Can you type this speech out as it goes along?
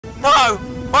No!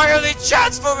 My only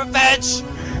chance for revenge!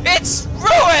 It's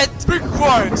ruined! Be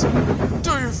quiet!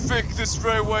 Do you think this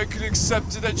railway can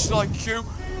accept an engine like you?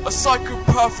 A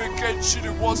psychopathic engine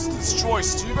who wants to destroy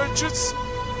steam engines?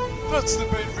 That's the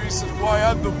main reason why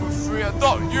I'm number 3 and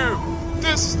not you!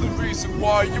 This is the reason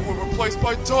why you were replaced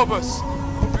by Thomas!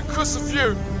 But because of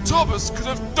you, Thomas could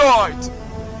have died!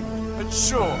 And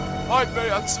sure, I may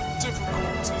have some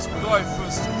difficulties when I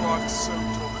first arrived to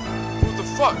Sodom, but the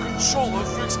Fat Controller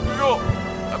fixed me up,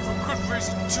 and for good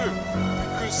reason too,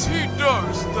 because he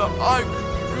knows that I could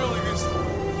be really useful.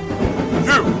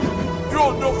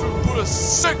 You're nothing but a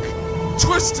sick,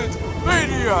 twisted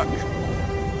maniac!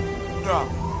 Now,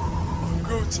 I'm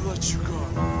going to let you go,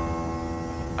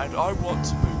 and I want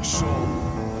to make sure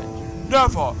that you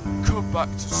never come back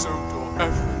to Sodom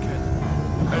ever again.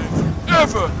 And if you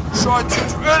ever try to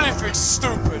do anything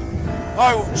stupid,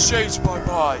 I will change my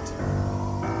mind.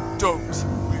 Don't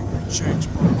make me change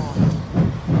my mind.